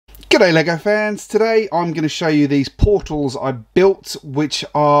G'day LEGO fans, today I'm going to show you these portals I built, which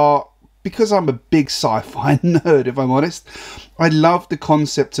are, because I'm a big sci-fi nerd if I'm honest, I love the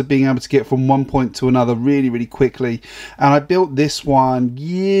concept of being able to get from one point to another really quickly. And I built this one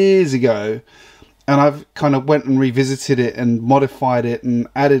years ago and I've kind of went and revisited it and modified it and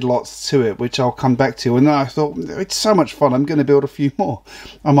added lots to it, which I'll come back to. And then I thought, it's so much fun, I'm going to build a few more.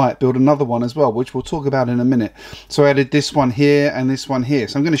 I might build another one as well, which we'll talk about in a minute. So I added this one here and this one here.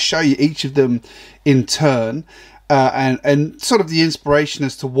 So I'm going to show you each of them in turn and sort of the inspiration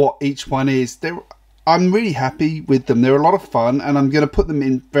as to what each one is. I'm really happy with them. They're a lot of fun, and I'm going to put them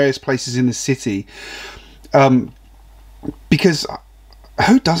in various places in the city because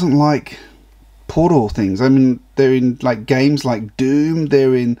who doesn't like portal things? I mean, they're in like games like Doom,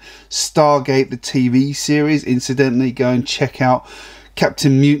 they're in Stargate, the TV series. Incidentally, go and check out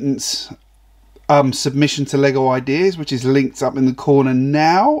Captain Mutant's submission to LEGO Ideas, which is linked up in the corner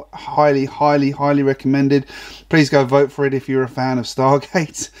now. Highly recommended. Please go vote for it if you're a fan of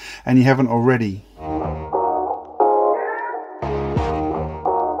Stargate and you haven't already.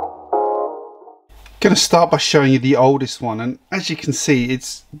 Going to start by showing you the oldest one, and as you can see,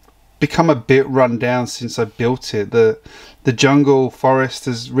 it's become a bit run down since I built it. The jungle forest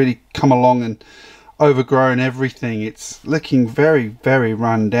has really come along and overgrown everything. It's looking very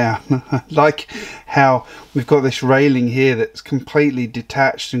run down. Like how we've got this railing here that's completely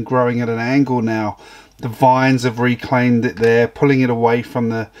detached and growing at an angle now. The vines have reclaimed it there, pulling it away from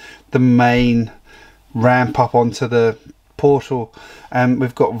the main ramp up onto the portal, and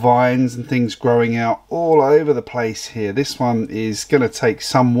we've got vines and things growing out all over the place here. This one is going to take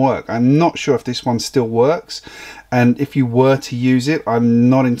some work. I'm not sure if this one still works, and if you were to use it, I'm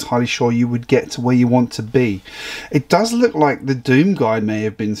not entirely sure you would get to where you want to be. It does look like the Doom guy may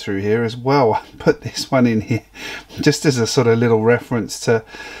have been through here as well. I put this one in here just as a sort of little reference to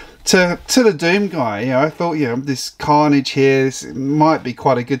the Doom guy. You know, I thought, you know, this carnage here, this might be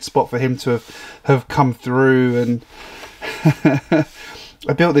quite a good spot for him to have come through. And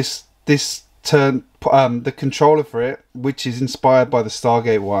I built this turn, the controller for it, which is inspired by the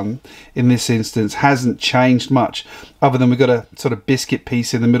Stargate one. In this instance, hasn't changed much, other than we've got a sort of biscuit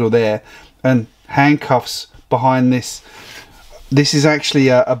piece in the middle there, and handcuffs behind this. This is actually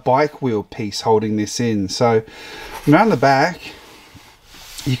a bike wheel piece holding this in. So around the back,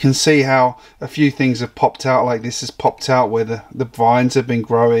 you can see how a few things have popped out. Like this has popped out where the vines have been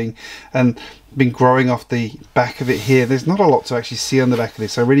growing and been growing off the back of it here. There's not a lot to actually see on the back of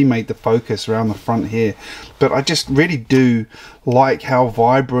this. I really made the focus around the front here, but I just really do like how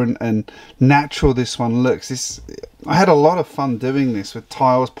vibrant and natural this one looks. I had a lot of fun doing this with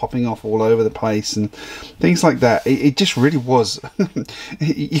tiles popping off all over the place and things like that. It just really was.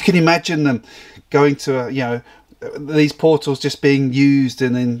 You can imagine them going to these portals just being used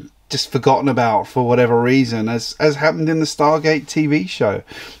and then just forgotten about for whatever reason, as happened in the Stargate TV show.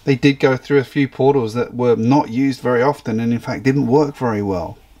 They did go through a few portals that were not used very often and in fact didn't work very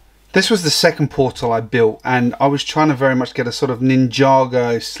well. This was the second portal I built, and I was trying to very much get a sort of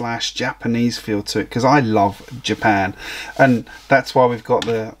Ninjago / Japanese feel to it because I love Japan, and that's why we've got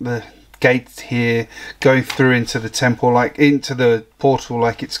the gate here going through into the temple, like into the portal,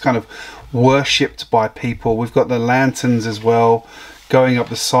 like it's kind of worshipped by people. We've got the lanterns as well going up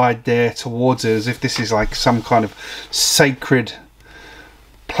the side there towards it, as if this is like some kind of sacred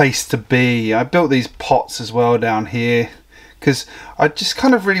place to be. I built these pots as well down here because I just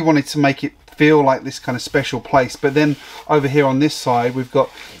kind of really wanted to make it feel like this kind of special place. But then over here on this side, we've got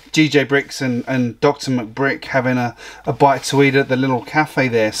GJBricks and Dr. McBrick having a bite to eat at the little cafe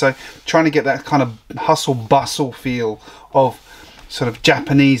there. So trying to get that kind of hustle bustle feel of sort of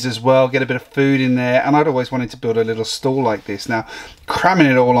Japanese as well, get a bit of food in there. And I'd always wanted to build a little stall like this. Now cramming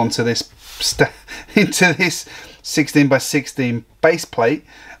it all onto this into this 16 by 16 base plate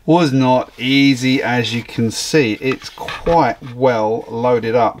was not easy, as you can see. It's quite well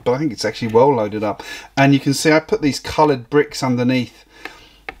loaded up, but I think it's actually well loaded up. And you can see I put these coloured bricks underneath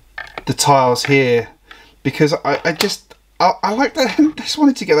the tiles here because I like that. I just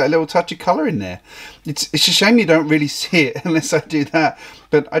wanted to get that little touch of colour in there. It's a shame you don't really see it unless I do that,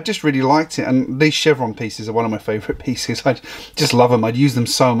 but I just really liked it. And these chevron pieces are one of my favourite pieces. I just love them. I'd use them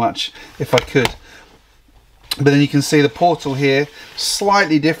so much if I could. But then you can see the portal here,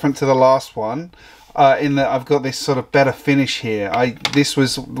 slightly different to the last one, in that I've got this sort of better finish here. This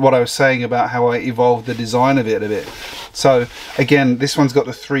was what I was saying about how I evolved the design of it a bit. So again, this one's got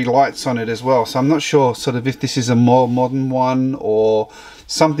the 3 lights on it as well. So I'm not sure sort of if this is a more modern one or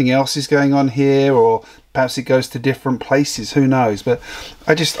something else is going on here, or perhaps it goes to different places, who knows. But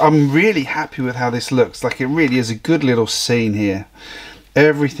I'm really happy with how this looks. Like, it really is a good little scene here.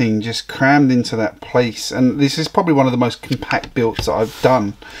 everything just crammed into that place, and this is probably one of the most compact builds that I've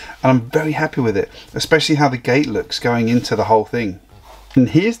done, and I'm very happy with it, especially how the gate looks going into the whole thing. And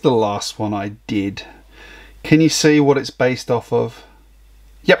here's the last one I did. Can you see what it's based off of?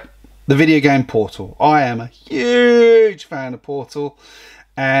 Yep, the video game Portal. I am a huge fan of Portal,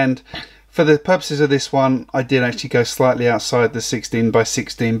 and for the purposes of this one, I did actually go slightly outside the 16 by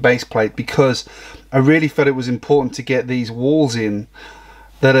 16 base plate, because I really felt it was important to get these walls in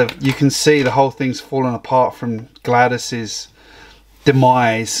that are, you can see the whole thing's fallen apart from Gladys's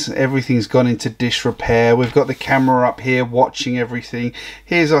demise. Everything's gone into disrepair. We've got the camera up here watching everything.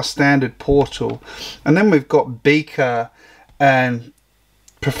 Here's our standard Portal, and then we've got Beaker and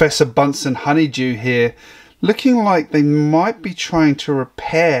Professor Bunsen Honeydew here, looking like they might be trying to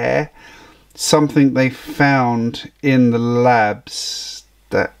repair something they found in the labs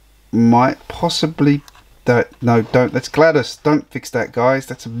that might possibly... No, don't. That's Gladys. Don't fix that, guys.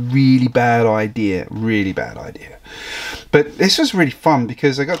 That's a really bad idea. Really bad idea. But this was really fun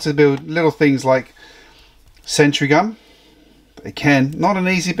because I got to build little things like sentry gun. Again, not an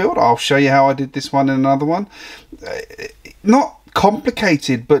easy build. I'll show you how I did this one and another one. Not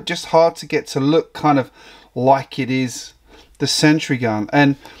complicated, but just hard to get to look kind of like it is the sentry gun.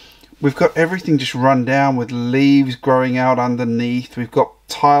 And we've got everything just run down with leaves growing out underneath. We've got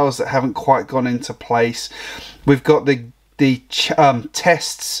tiles that haven't quite gone into place. We've got the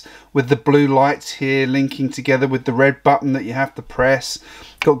tests with the blue lights here linking together with the red button that you have to press.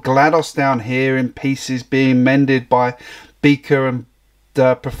 Got GLaDOS down here in pieces being mended by Beaker and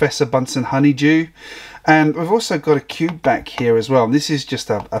Professor Bunsen Honeydew. And we've also got a cube back here as well. This is just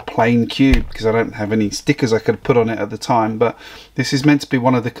a plain cube because I don't have any stickers I could have put on it at the time, but this is meant to be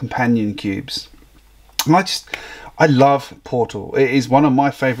one of the companion cubes. And I love Portal. It is one of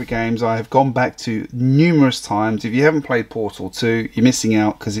my favourite games. I have gone back to numerous times. If you haven't played Portal 2, you're missing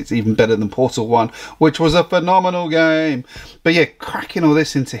out because it's even better than Portal 1, which was a phenomenal game. But yeah, cracking all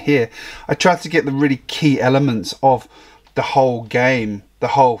this into here, I tried to get the really key elements of the whole game, the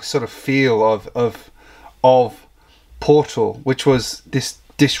whole sort of feel of Portal, which was this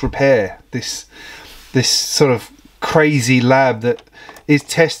disrepair, this sort of crazy lab that is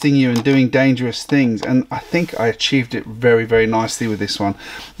testing you and doing dangerous things. And I think I achieved it very, very nicely with this one.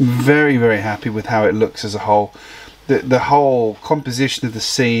 Very, very happy with how it looks as a whole. The whole composition of the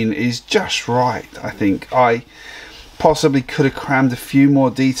scene is just right. I think I possibly could have crammed a few more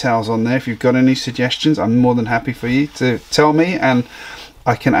details on there. If you've got any suggestions, I'm more than happy for you to tell me and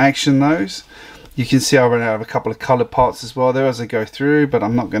I can action those. You can see I run out of a couple of coloured parts as well there as I go through, but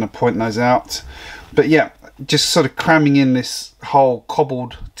I'm not going to point those out. But yeah, just sort of cramming in this whole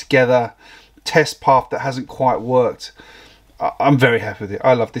cobbled together test path that hasn't quite worked. I'm very happy with it.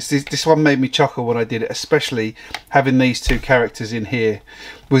 I love this. This one made me chuckle when I did it, especially having these two characters in here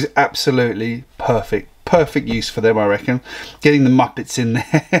was absolutely perfect. Perfect use for them, I reckon. Getting the Muppets in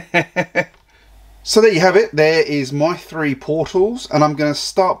there. So there you have it. There is my 3 portals, and I'm going to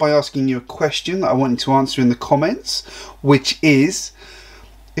start by asking you a question that I want you to answer in the comments, which is,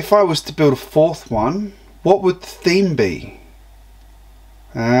 if I was to build a 4th one, what would the theme be?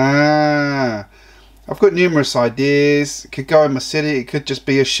 I've got numerous ideas. It could go in my city. It could just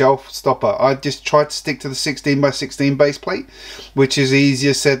be a shelf stopper. I just tried to stick to the 16 by 16 base plate, which is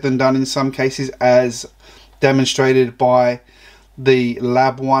easier said than done in some cases, as demonstrated by the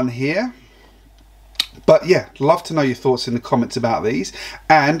lab one here. But yeah, love to know your thoughts in the comments about these,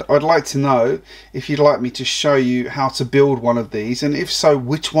 and I'd like to know if you'd like me to show you how to build one of these, and if so,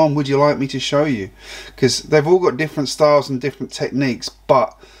 which one would you like me to show you? Because they've all got different styles and different techniques,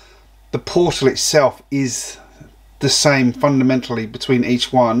 but the portal itself is the same fundamentally between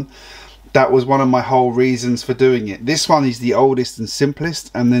each one. That was one of my whole reasons for doing it. This one is the oldest and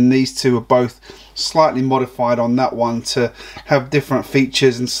simplest, and then these two are both slightly modified on that one to have different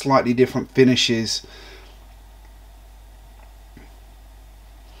features and slightly different finishes.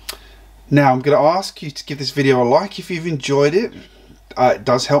 Now I'm going to ask you to give this video a like if you've enjoyed it. It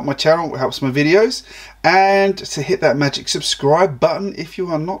does help my channel, it helps my videos, and to hit that magic subscribe button if you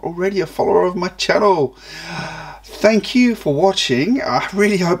are not already a follower of my channel. Thank you for watching. I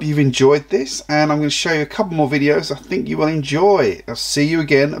really hope you've enjoyed this, and I'm going to show you a couple more videos I think you will enjoy. I'll see you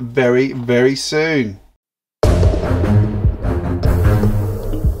again very, very soon.